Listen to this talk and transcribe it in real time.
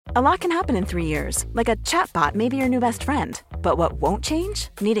A lot can happen in 3 years, like a chatbot may be your new best friend. But what won't change?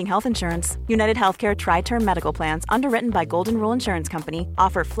 Needing health insurance. United Healthcare Tri-Term Medical Plans, underwritten by Golden Rule Insurance Company,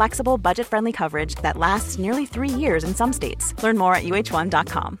 offer flexible, budget-friendly coverage that lasts nearly 3 years in some states. Learn more at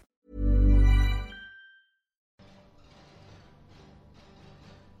uh1.com.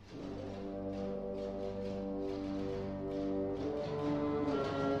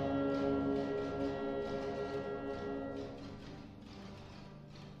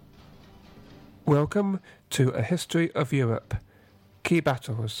 Welcome to A History of Europe. Key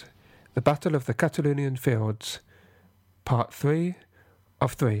Battles. The Battle of the Catalaunian Fields. Part 3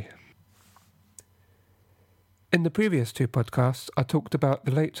 of 3. In the previous two podcasts, I talked about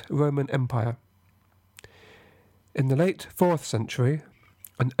the late Roman Empire. In the late 4th century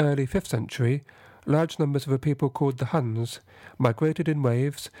and early 5th century, large numbers of a people called the Huns migrated in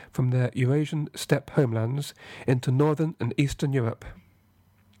waves from their Eurasian steppe homelands into northern and eastern Europe.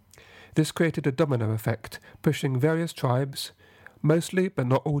 This created a domino effect, pushing various tribes, mostly but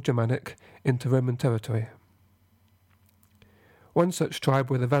not all Germanic, into Roman territory. One such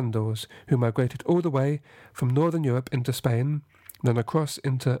tribe were the Vandals, who migrated all the way from northern Europe into Spain, then across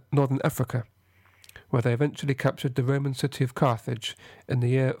into northern Africa, where they eventually captured the Roman city of Carthage in the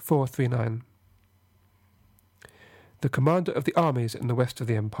year 439. The commander of the armies in the west of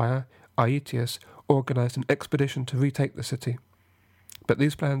the empire, Aetius, organized an expedition to retake the city. But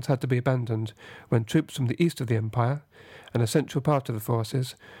these plans had to be abandoned when troops from the east of the empire, an essential part of the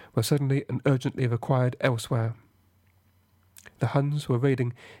forces, were suddenly and urgently required elsewhere. The Huns were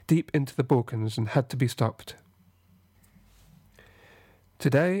raiding deep into the Balkans and had to be stopped.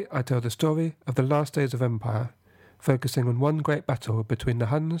 Today I tell the story of the last days of empire, focusing on one great battle between the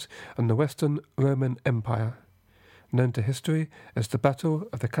Huns and the Western Roman Empire, known to history as the Battle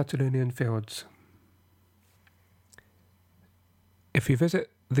of the Catalaunian Fields. If you visit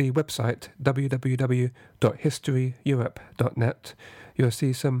the website www.historyeurope.net, you'll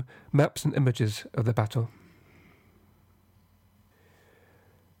see some maps and images of the battle.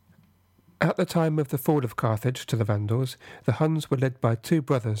 At the time of the fall of Carthage to the Vandals, the Huns were led by two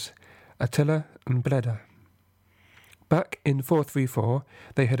brothers, Attila and Bleda. Back in 434,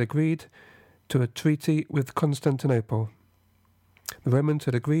 they had agreed to a treaty with Constantinople. The Romans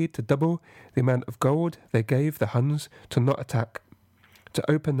had agreed to double the amount of gold they gave the Huns to not attack, to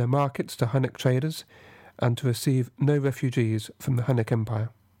open their markets to Hunnic traders, and to receive no refugees from the Hunnic Empire.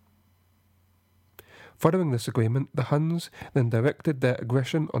 Following this agreement, the Huns then directed their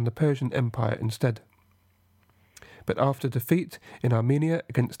aggression on the Persian Empire instead. But after defeat in Armenia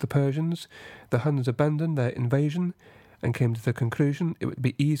against the Persians, the Huns abandoned their invasion and came to the conclusion it would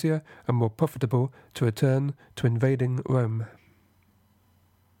be easier and more profitable to return to invading Rome.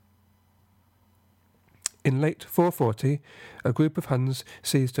 In late 440, a group of Huns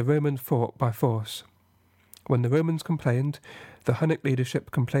seized a Roman fort by force. When the Romans complained, the Hunnic leadership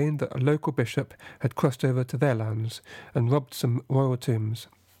complained that a local bishop had crossed over to their lands and robbed some royal tombs.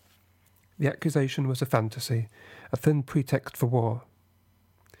 The accusation was a fantasy, a thin pretext for war.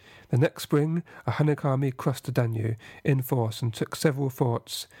 The next spring, a Hunnic army crossed the Danube in force and took several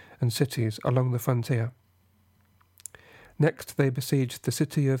forts and cities along the frontier. Next, they besieged the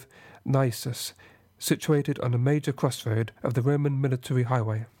city of Naissus, situated on a major crossroad of the Roman military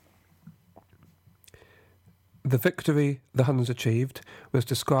highway. The victory the Huns achieved was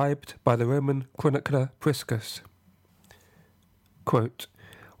described by the Roman chronicler Priscus. Quote,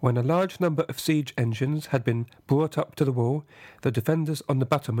 "When a large number of siege engines had been brought up to the wall, the defenders on the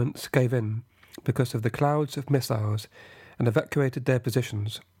battlements gave in because of the clouds of missiles and evacuated their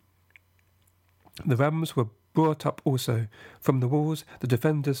positions. The rams were brought up also. From the walls the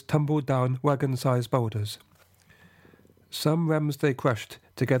defenders tumbled down wagon-sized boulders. Some rams they crushed,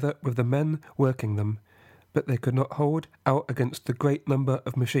 together with the men working them, but they could not hold out against the great number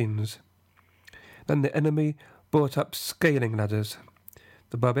of machines. Then the enemy brought up scaling ladders.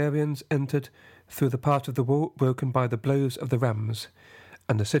 The barbarians entered through the part of the wall broken by the blows of the rams,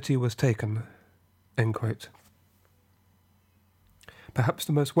 and the city was taken." End quote. Perhaps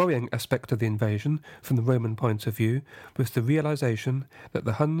the most worrying aspect of the invasion, from the Roman point of view, was the realization that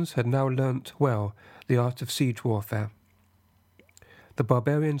the Huns had now learnt well the art of siege warfare. The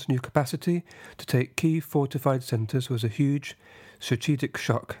barbarians' new capacity to take key fortified centres was a huge strategic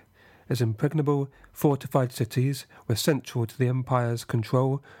shock, as impregnable fortified cities were central to the empire's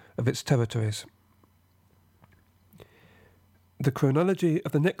control of its territories. The chronology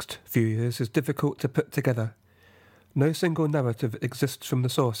of the next few years is difficult to put together. No single narrative exists from the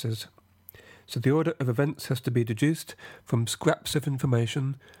sources, so the order of events has to be deduced from scraps of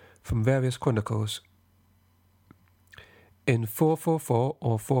information from various chronicles. In 444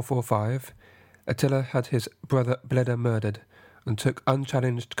 or 445, Attila had his brother Bleda murdered and took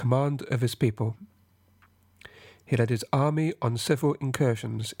unchallenged command of his people. He led his army on several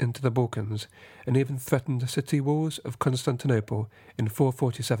incursions into the Balkans and even threatened the city walls of Constantinople in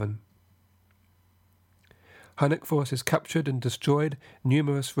 447. Hunnic forces captured and destroyed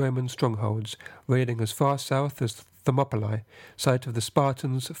numerous Roman strongholds, raiding as far south as Thermopylae, site of the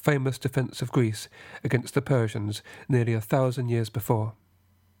Spartans' famous defence of Greece against the Persians nearly 1,000 years before.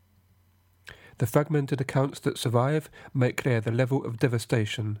 The fragmented accounts that survive make clear the level of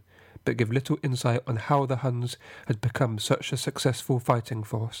devastation, but give little insight on how the Huns had become such a successful fighting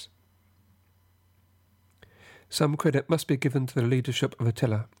force. Some credit must be given to the leadership of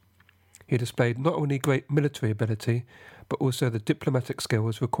Attila. He displayed not only great military ability, but also the diplomatic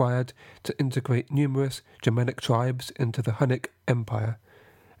skills required to integrate numerous Germanic tribes into the Hunnic Empire,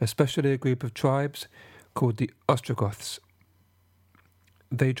 especially a group of tribes called the Ostrogoths.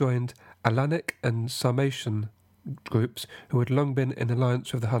 They joined Alanic and Sarmatian groups who had long been in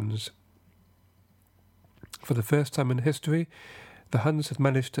alliance with the Huns. For the first time in history, the Huns had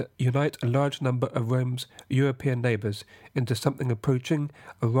managed to unite a large number of Rome's European neighbours into something approaching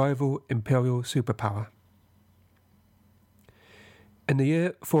a rival imperial superpower. In the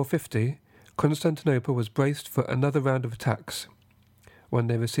year 450, Constantinople was braced for another round of attacks, when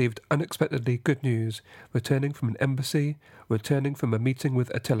they received unexpectedly good news, returning from an embassy, returning from a meeting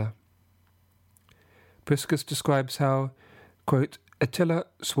with Attila. Priscus describes how, quote, Attila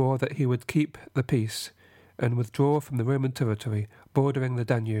swore that he would keep the peace and withdraw from the Roman territory bordering the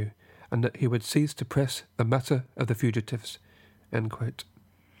Danube, and that he would cease to press the matter of the fugitives. End quote.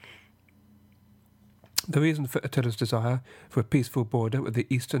 The reason for Attila's desire for a peaceful border with the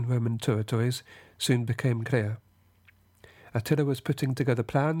eastern Roman territories soon became clear. Attila was putting together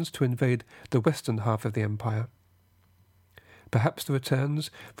plans to invade the western half of the empire. Perhaps the returns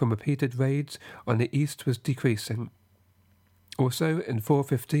from repeated raids on the east was decreasing. Also, in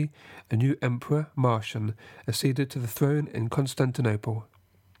 450, a new emperor, Marcian, acceded to the throne in Constantinople.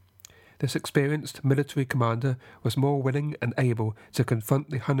 This experienced military commander was more willing and able to confront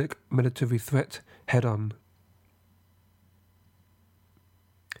the Hunnic military threat head-on.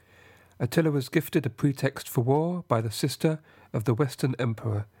 Attila was gifted a pretext for war by the sister of the Western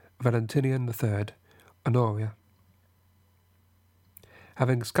Emperor, Valentinian III, Honoria.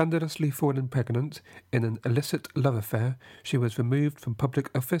 Having scandalously fallen pregnant in an illicit love affair, she was removed from public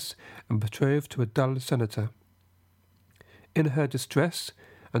office and betrothed to a dull senator. In her distress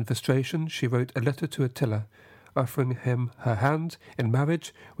and frustration, she wrote a letter to Attila, offering him her hand in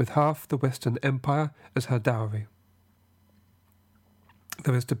marriage with half the Western Empire as her dowry.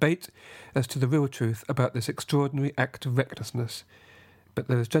 There is debate as to the real truth about this extraordinary act of recklessness, but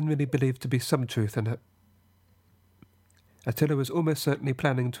there is generally believed to be some truth in it. Attila was almost certainly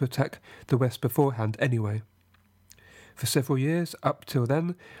planning to attack the west beforehand anyway. For several years, up till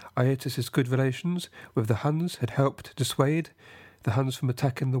then, Aeetus's good relations with the Huns had helped dissuade the Huns from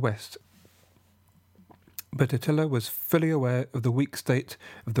attacking the west. But Attila was fully aware of the weak state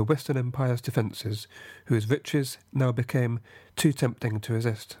of the Western Empire's defences, whose riches now became too tempting to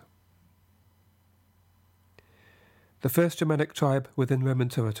resist. The first Germanic tribe within Roman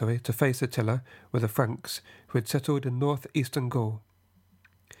territory to face Attila were the Franks, who had settled in north-eastern Gaul.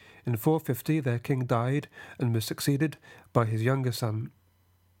 In 450 their king died and was succeeded by his younger son.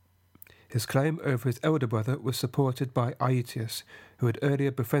 His claim over his elder brother was supported by Aetius, who had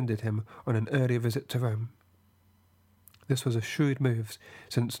earlier befriended him on an earlier visit to Rome. This was a shrewd move,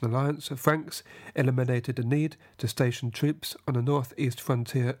 since an alliance of Franks eliminated the need to station troops on the north-east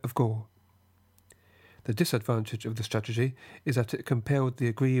frontier of Gaul. The disadvantage of the strategy is that it compelled the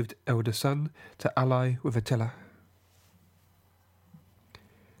aggrieved elder son to ally with Attila.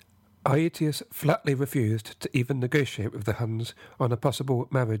 Aetius flatly refused to even negotiate with the Huns on a possible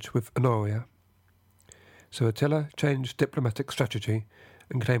marriage with Honoria. So Attila changed diplomatic strategy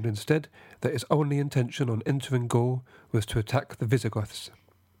and claimed instead that his only intention on entering Gaul was to attack the Visigoths.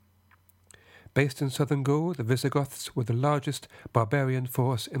 Based in southern Gaul, the Visigoths were the largest barbarian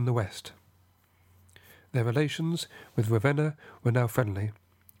force in the west. Their relations with Ravenna were now friendly,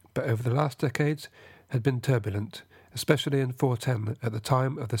 but over the last decades had been turbulent, especially in 410 at the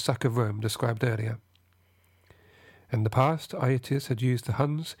time of the sack of Rome described earlier. In the past, Aetius had used the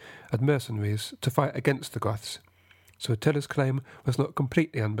Huns as mercenaries to fight against the Goths, so Attila's claim was not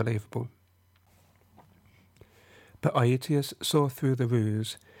completely unbelievable. But Aetius saw through the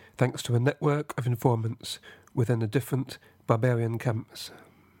ruse, thanks to a network of informants within the different barbarian camps.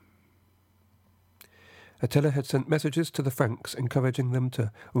 Attila had sent messages to the Franks encouraging them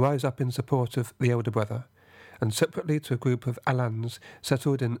to rise up in support of the elder brother, and separately to a group of Alans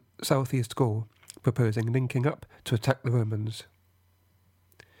settled in southeast Gaul, proposing linking up to attack the Romans.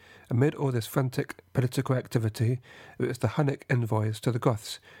 Amid all this frantic political activity, it was the Hunnic envoys to the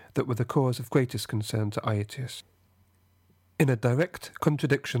Goths that were the cause of greatest concern to Aetius. In a direct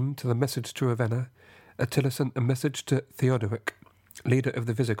contradiction to the message to Ravenna, Attila sent a message to Theodoric, leader of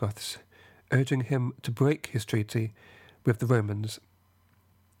the Visigoths, urging him to break his treaty with the Romans.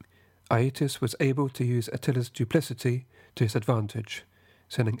 Aetius was able to use Attila's duplicity to his advantage,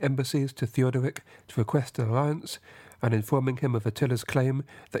 sending embassies to Theodoric to request an alliance and informing him of Attila's claim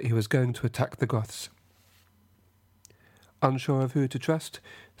that he was going to attack the Goths. Unsure of who to trust,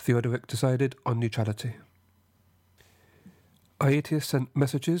 Theodoric decided on neutrality. Aetius sent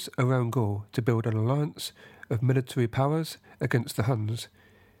messages around Gaul to build an alliance of military powers against the Huns,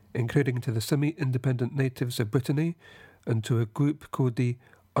 including to the semi-independent natives of Brittany and to a group called the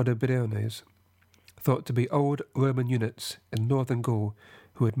Odobriones, thought to be old Roman units in northern Gaul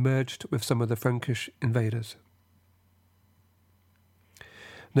who had merged with some of the Frankish invaders.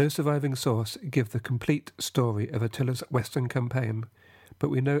 No surviving source gives the complete story of Attila's western campaign, but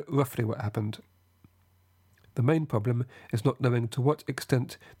we know roughly what happened. The main problem is not knowing to what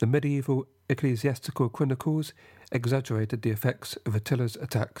extent the medieval ecclesiastical chronicles exaggerated the effects of Attila's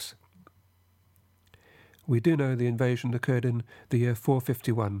attacks. We do know the invasion occurred in the year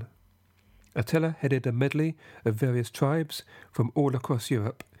 451. Attila headed a medley of various tribes from all across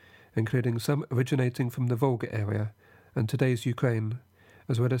Europe, including some originating from the Volga area and today's Ukraine,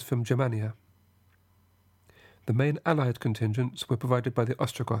 as well as from Germania. The main allied contingents were provided by the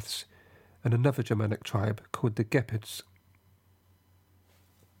Ostrogoths and another Germanic tribe called the Gepids.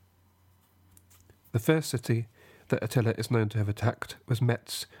 The first city that Attila is known to have attacked was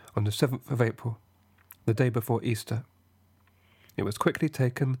Metz on the 7th of April, the day before Easter. It was quickly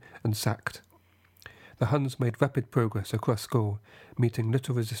taken and sacked. The Huns made rapid progress across Gaul, meeting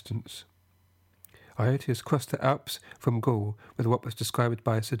little resistance. Aetius crossed the Alps from Gaul with what was described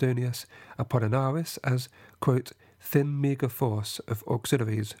by Sidonius Apollinaris as, quote, thin meagre force of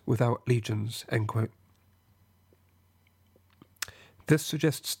auxiliaries without legions, end quote. This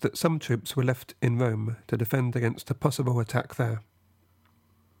suggests that some troops were left in Rome to defend against a possible attack there.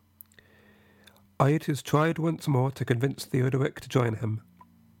 Aetius tried once more to convince Theodoric to join him.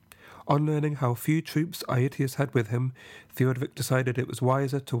 On learning how few troops Aetius had with him, Theodoric decided it was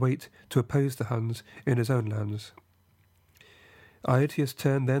wiser to wait to oppose the Huns in his own lands. Aetius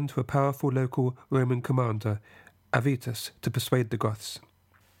turned then to a powerful local Roman commander, Avitus, to persuade the Goths.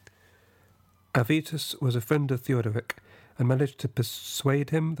 Avitus was a friend of Theodoric and managed to persuade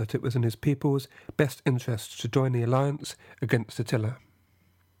him that it was in his people's best interests to join the alliance against Attila.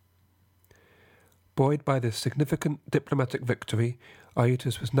 Buoyed by this significant diplomatic victory,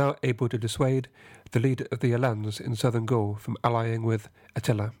 Aetius was now able to dissuade the leader of the Alans in southern Gaul from allying with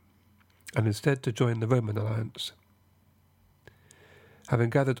Attila, and instead to join the Roman alliance. Having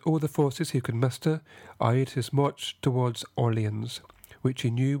gathered all the forces he could muster, Aetius marched towards Orleans, which he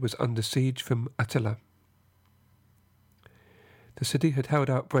knew was under siege from Attila. The city had held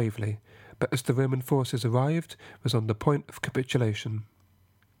out bravely, but as the Roman forces arrived, was on the point of capitulation.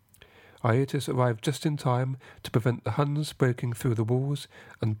 Aetius arrived just in time to prevent the Huns breaking through the walls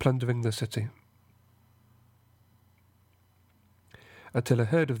and plundering the city. Attila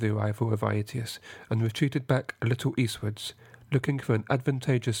heard of the arrival of Aetius and retreated back a little eastwards, looking for an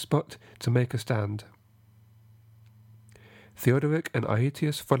advantageous spot to make a stand. Theodoric and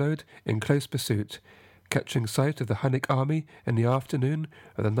Aetius followed in close pursuit, catching sight of the Hunnic army in the afternoon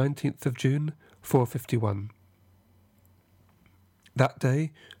of the 19th of June, 451. That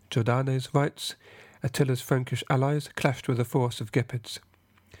day, Jordanes writes, Attila's Frankish allies clashed with a force of Gepids.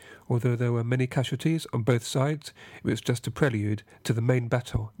 Although there were many casualties on both sides, it was just a prelude to the main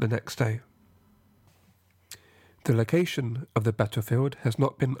battle the next day. The location of the battlefield has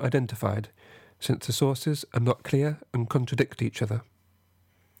not been identified, since the sources are not clear and contradict each other.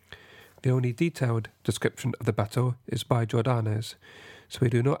 The only detailed description of the battle is by Jordanes, so we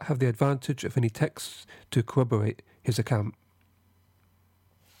do not have the advantage of any texts to corroborate his account.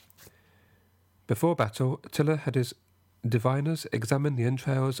 Before battle, Attila had his diviners examine the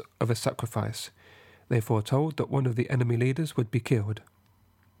entrails of a sacrifice. They foretold that one of the enemy leaders would be killed.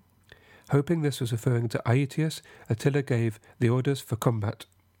 Hoping this was referring to Aetius, Attila gave the orders for combat.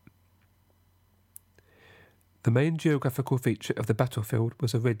 The main geographical feature of the battlefield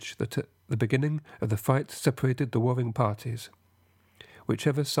was a ridge that at the beginning of the fight separated the warring parties.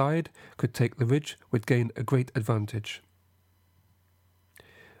 Whichever side could take the ridge would gain a great advantage.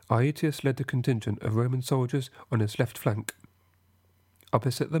 Aetius led a contingent of Roman soldiers on his left flank.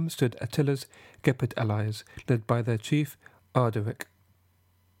 Opposite them stood Attila's Gepid allies, led by their chief Ardaric.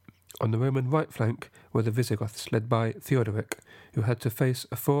 On the Roman right flank were the Visigoths, led by Theodoric, who had to face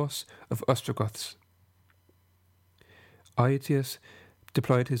a force of Ostrogoths. Aetius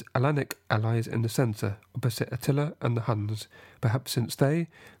deployed his Alanic allies in the centre, opposite Attila and the Huns, perhaps since they,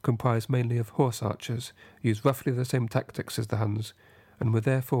 comprised mainly of horse archers, used roughly the same tactics as the Huns, and were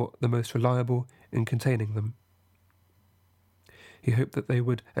therefore the most reliable in containing them. He hoped that they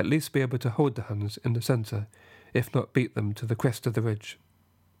would at least be able to hold the Huns in the centre, if not beat them to the crest of the ridge.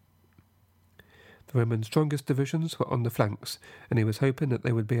 The Roman strongest divisions were on the flanks, and he was hoping that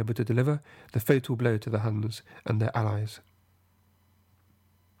they would be able to deliver the fatal blow to the Huns and their allies.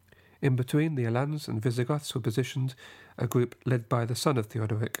 In between the Alans and Visigoths were positioned a group led by the son of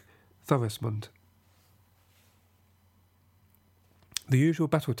Theodoric, Thorismund. The usual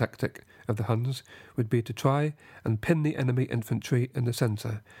battle tactic of the Huns would be to try and pin the enemy infantry in the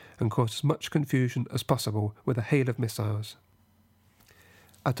centre and cause as much confusion as possible with a hail of missiles.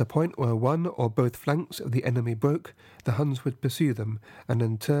 At a point where one or both flanks of the enemy broke, the Huns would pursue them and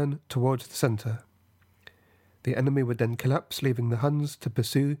then turn towards the centre. The enemy would then collapse, leaving the Huns to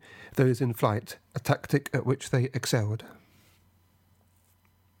pursue those in flight, a tactic at which they excelled.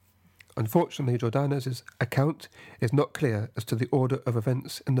 Unfortunately, Jordanus' account is not clear as to the order of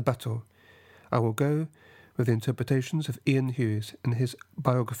events in the battle. I will go with the interpretations of Ian Hughes in his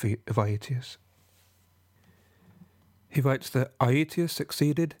biography of Aetius. He writes that Aetius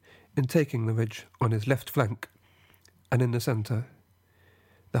succeeded in taking the ridge on his left flank and in the centre.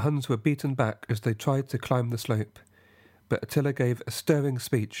 The Huns were beaten back as they tried to climb the slope, but Attila gave a stirring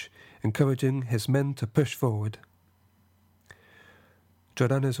speech, encouraging his men to push forward.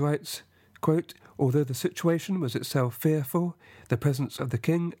 Jordanus writes, quote, "Although the situation was itself fearful, the presence of the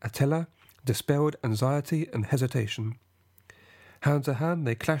king, Attila, dispelled anxiety and hesitation. Hand to hand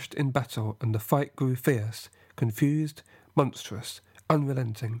they clashed in battle, and the fight grew fierce, confused, monstrous,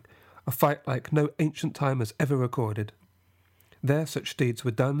 unrelenting, a fight like no ancient time has ever recorded. There such deeds were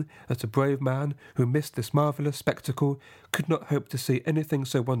done that a brave man who missed this marvellous spectacle could not hope to see anything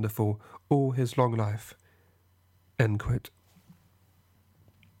so wonderful all his long life." End quote.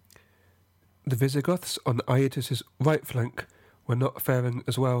 The Visigoths on Aetius' right flank were not faring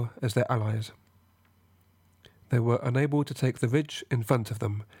as well as their allies. They were unable to take the ridge in front of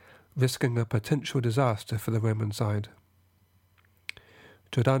them, risking a potential disaster for the Roman side.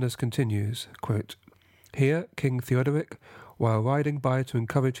 Jordanus continues, quote, "Here King Theodoric, while riding by to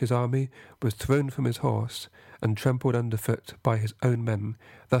encourage his army, was thrown from his horse and trampled underfoot by his own men,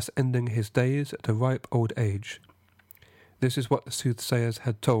 thus ending his days at a ripe old age. This is what the soothsayers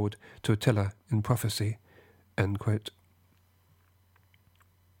had told to Attila in prophecy." End quote.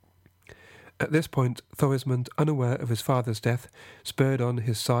 At this point, Thorismund, unaware of his father's death, spurred on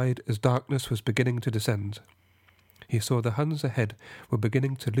his side as darkness was beginning to descend. He saw the Huns ahead were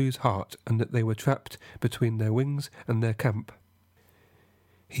beginning to lose heart and that they were trapped between their wings and their camp.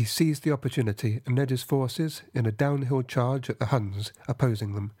 He seized the opportunity and led his forces in a downhill charge at the Huns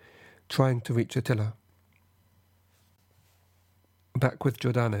opposing them, trying to reach Attila. Back with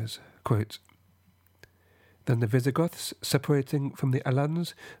Jordanus, quote, "Then the Visigoths, separating from the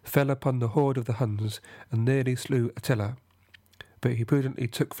Alans, fell upon the horde of the Huns and nearly slew Attila. But he prudently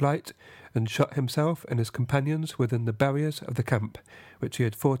took flight and shut himself and his companions within the barriers of the camp, which he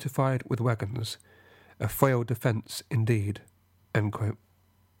had fortified with wagons. A frail defence indeed." End quote.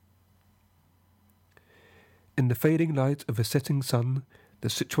 In the fading light of a setting sun, the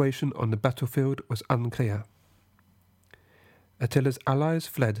situation on the battlefield was unclear. Attila's allies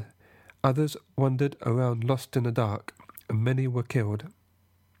fled, others wandered around lost in the dark, and many were killed.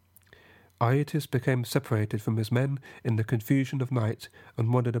 Aetius became separated from his men in the confusion of night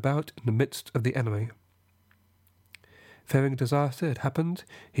and wandered about in the midst of the enemy. Fearing disaster had happened,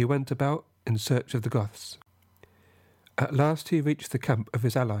 he went about in search of the Goths. At last he reached the camp of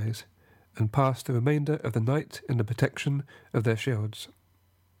his allies and passed the remainder of the night in the protection of their shields.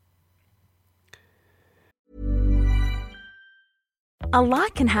 A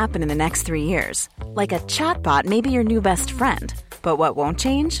lot can happen in the next 3 years. Like a chatbot may be your new best friend. But what won't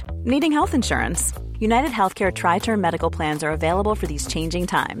change? Needing health insurance. United Healthcare Tri-Term Medical Plans are available for these changing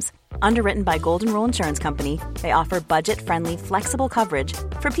times. Underwritten by Golden Rule Insurance Company, they offer budget-friendly, flexible coverage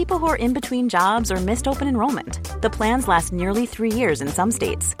for people who are in between jobs or missed open enrollment. The plans last nearly 3 years in some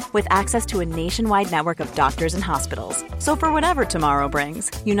states, with access to a nationwide network of doctors and hospitals. So for whatever tomorrow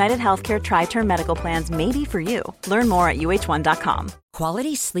brings, United Healthcare Tri-Term Medical Plans may be for you. Learn more at uh1.com.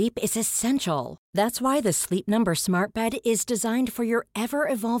 Quality sleep is essential. That's why the Sleep Number Smart Bed is designed for your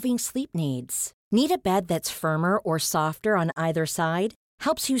ever-evolving sleep needs. Need a bed that's firmer or softer on either side?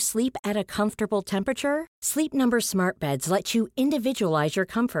 helps you sleep at a comfortable temperature? Sleep Number Smart Beds let you individualize your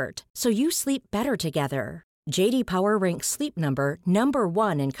comfort so you sleep better together. J.D. Power ranks Sleep Number number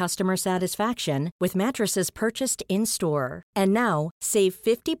 1 in customer satisfaction with mattresses purchased in-store. And now, save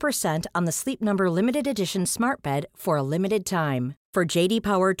 50% on the Sleep Number Limited Edition Smart Bed for a limited time. For J.D.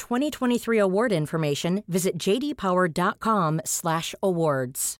 Power 2023 award information, visit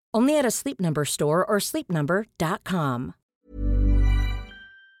jdpower.com/awards. Only at a Sleep Number store or sleepnumber.com.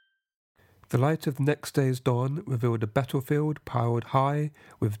 The light of the next day's dawn revealed a battlefield piled high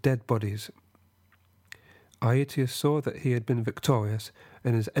with dead bodies. Aetius saw that he had been victorious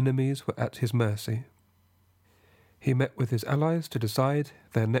and his enemies were at his mercy. He met with his allies to decide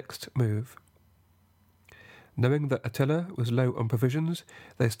their next move. Knowing that Attila was low on provisions,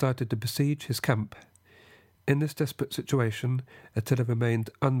 they started to besiege his camp. In this desperate situation, Attila remained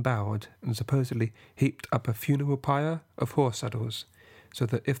unbowed and supposedly heaped up a funeral pyre of horse saddles, so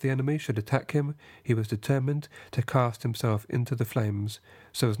that if the enemy should attack him, he was determined to cast himself into the flames,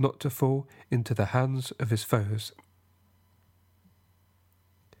 so as not to fall into the hands of his foes.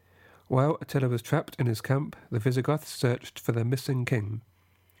 While Attila was trapped in his camp, the Visigoths searched for their missing king.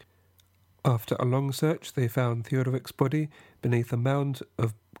 After a long search, they found Theodoric's body beneath a mound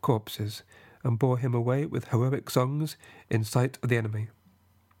of corpses, and bore him away with heroic songs in sight of the enemy.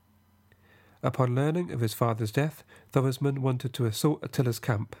 Upon learning of his father's death, Thorismund wanted to assault Attila's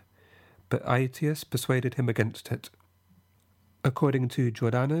camp, but Aetius persuaded him against it. According to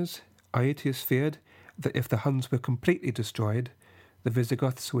Jordanes, Aetius feared that if the Huns were completely destroyed, the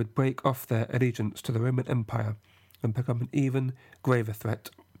Visigoths would break off their allegiance to the Roman Empire and become an even graver threat.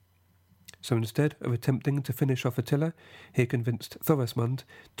 So instead of attempting to finish off Attila, he convinced Thorismund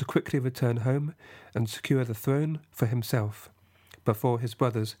to quickly return home and secure the throne for himself, before his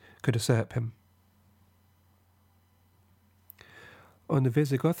brothers could usurp him. On the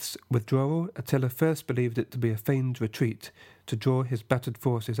Visigoths' withdrawal, Attila first believed it to be a feigned retreat to draw his battered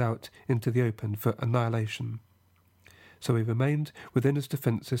forces out into the open for annihilation. So he remained within his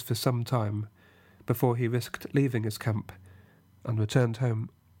defences for some time, before he risked leaving his camp and returned home.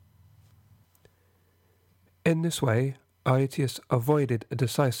 In this way, Aetius avoided a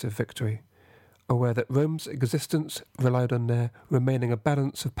decisive victory, aware that Rome's existence relied on there remaining a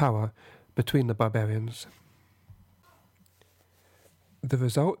balance of power between the barbarians. The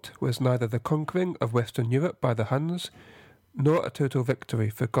result was neither the conquering of Western Europe by the Huns, nor a total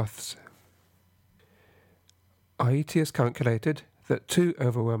victory for Goths. Aetius calculated that too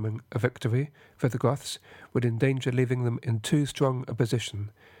overwhelming a victory for the Goths would endanger leaving them in too strong a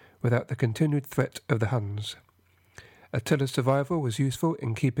position, without the continued threat of the Huns. Attila's survival was useful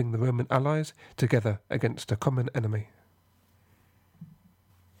in keeping the Roman allies together against a common enemy.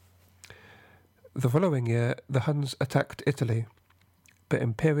 The following year, the Huns attacked Italy, but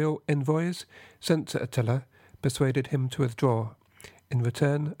imperial envoys sent to Attila persuaded him to withdraw in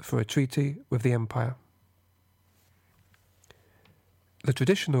return for a treaty with the empire. The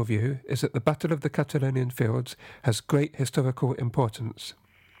traditional view is that the Battle of the Catalaunian fields has great historical importance.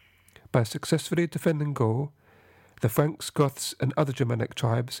 By successfully defending Gaul, the Franks, Goths, and other Germanic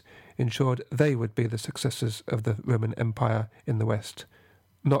tribes ensured they would be the successors of the Roman Empire in the West,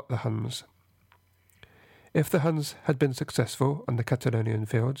 not the Huns. If the Huns had been successful on the Catalaunian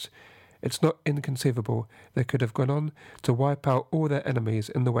fields, it's not inconceivable they could have gone on to wipe out all their enemies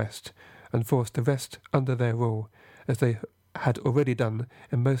in the West and force the rest under their rule, as they had already done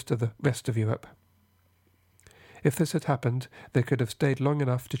in most of the rest of Europe. If this had happened, they could have stayed long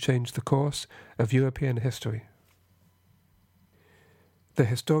enough to change the course of European history. The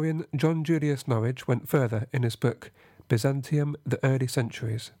historian John Julius Norwich went further in his book Byzantium, the Early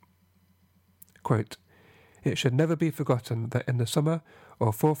Centuries. Quote, "It should never be forgotten that in the summer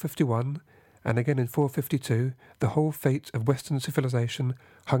of 451, and again in 452, the whole fate of Western civilization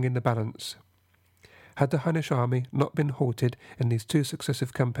hung in the balance. Had the Hunnish army not been halted in these two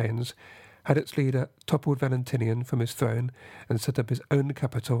successive campaigns, had its leader toppled Valentinian from his throne and set up his own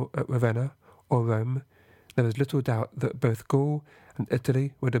capital at Ravenna or Rome, there is little doubt that both Gaul and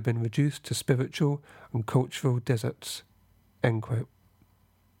Italy would have been reduced to spiritual and cultural deserts." End quote.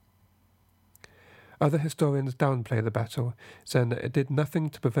 Other historians downplay the battle, saying that it did nothing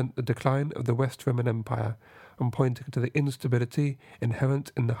to prevent the decline of the West Roman Empire, and pointing to the instability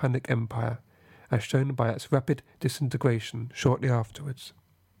inherent in the Hunnic Empire, as shown by its rapid disintegration shortly afterwards.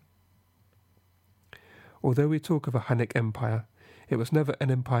 Although we talk of a Hunnic Empire, it was never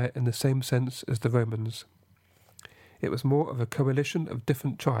an empire in the same sense as the Romans. It was more of a coalition of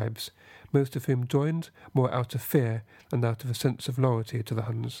different tribes, most of whom joined more out of fear than out of a sense of loyalty to the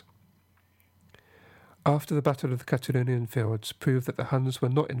Huns. After the Battle of the Catalaunian fields proved that the Huns were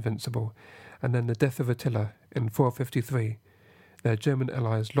not invincible, and then the death of Attila in 453, their German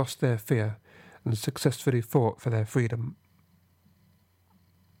allies lost their fear and successfully fought for their freedom.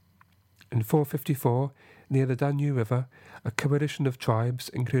 In 454, near the Danube River, a coalition of tribes,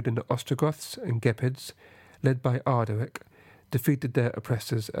 including the Ostrogoths and Gepids, led by Ardaric, defeated their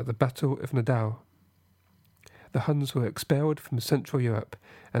oppressors at the Battle of Nadau. The Huns were expelled from Central Europe,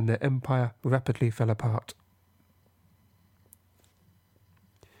 and their empire rapidly fell apart.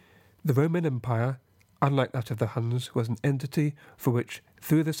 The Roman Empire, unlike that of the Huns, was an entity for which,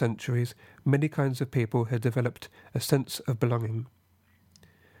 through the centuries, many kinds of people had developed a sense of belonging.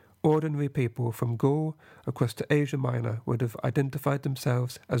 Ordinary people from Gaul across to Asia Minor would have identified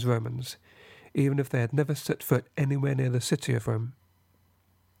themselves as Romans, even if they had never set foot anywhere near the city of Rome.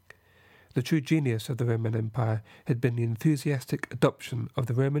 The true genius of the Roman Empire had been the enthusiastic adoption of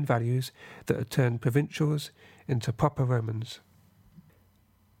the Roman values that had turned provincials into proper Romans.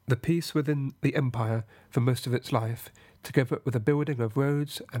 The peace within the empire for most of its life, together with the building of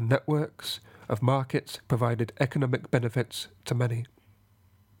roads and networks of markets, provided economic benefits to many.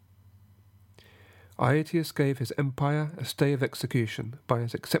 Aetius gave his empire a stay of execution by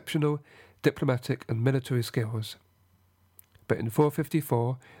his exceptional diplomatic and military skills. But in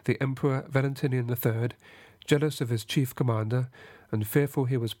 454, the Emperor Valentinian III, jealous of his chief commander and fearful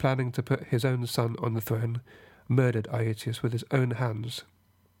he was planning to put his own son on the throne, murdered Aetius with his own hands.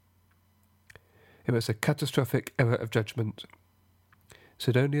 It was a catastrophic error of judgment.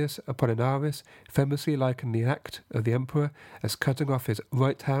 Sidonius Apollinaris famously likened the act of the emperor as cutting off his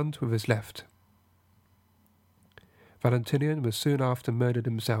right hand with his left. Valentinian was soon after murdered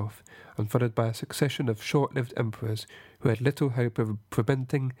himself, and followed by a succession of short-lived emperors who had little hope of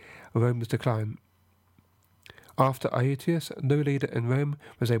preventing Rome's decline. After Aetius, no leader in Rome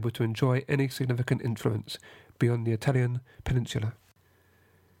was able to enjoy any significant influence beyond the Italian peninsula.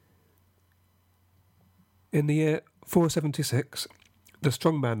 In the year 476, the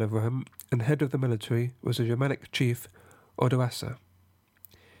strongman of Rome and head of the military was the Germanic chief Odoacer.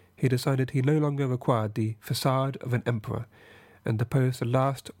 He decided he no longer required the facade of an emperor and deposed the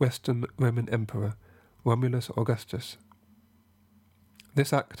last Western Roman emperor, Romulus Augustus.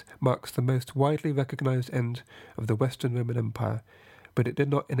 This act marks the most widely recognized end of the Western Roman Empire, but it did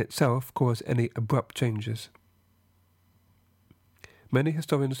not in itself cause any abrupt changes. Many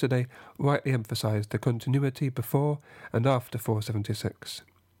historians today rightly emphasize the continuity before and after 476.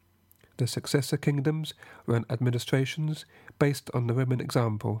 The successor kingdoms ran administrations based on the Roman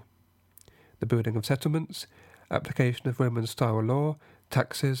example. The building of settlements, application of Roman-style law,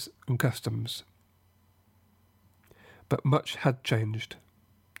 taxes and customs. But much had changed.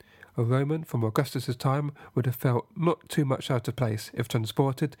 A Roman from Augustus's time would have felt not too much out of place if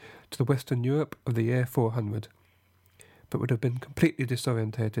transported to the Western Europe of the year 400, but would have been completely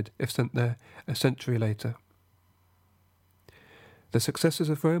disorientated if sent there a century later. The successors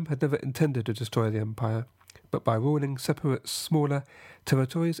of Rome had never intended to destroy the empire, but by ruling separate, smaller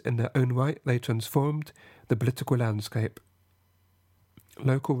territories in their own right, they transformed the political landscape.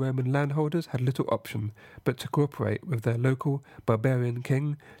 Local Roman landholders had little option but to cooperate with their local barbarian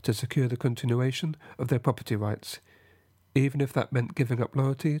king to secure the continuation of their property rights, even if that meant giving up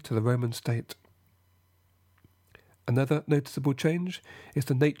loyalty to the Roman state. Another noticeable change is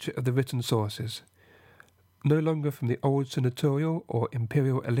the nature of the written sources. No longer from the old senatorial or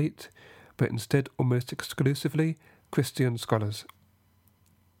imperial elite, but instead almost exclusively Christian scholars.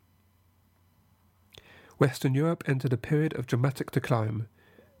 Western Europe entered a period of dramatic decline,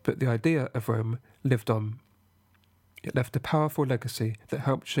 but the idea of Rome lived on. It left a powerful legacy that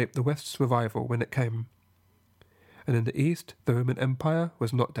helped shape the West's revival when it came. And in the East, the Roman Empire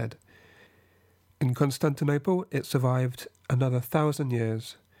was not dead. In Constantinople, it survived another 1,000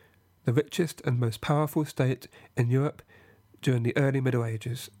 years, the richest and most powerful state in Europe during the early Middle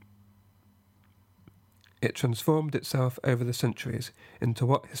Ages. It transformed itself over the centuries into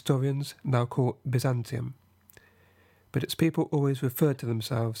what historians now call Byzantium, but its people always referred to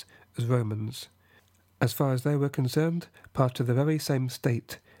themselves as Romans, as far as they were concerned, part of the very same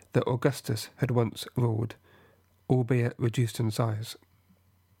state that Augustus had once ruled, albeit reduced in size.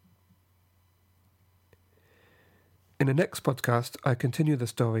 In the next podcast, I continue the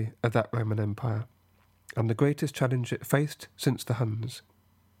story of that Roman Empire and the greatest challenge it faced since the Huns.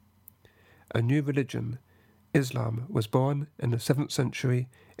 A new religion, Islam, was born in the 7th century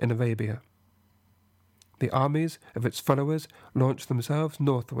in Arabia. The armies of its followers launched themselves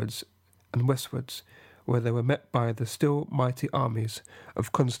northwards and westwards, where they were met by the still mighty armies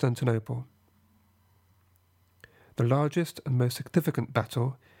of Constantinople. The largest and most significant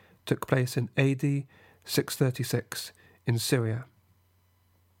battle took place in AD 636 in Syria.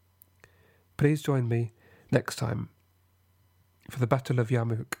 Please join me next time for the Battle of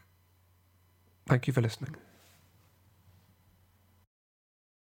Yarmouk. Thank you for listening.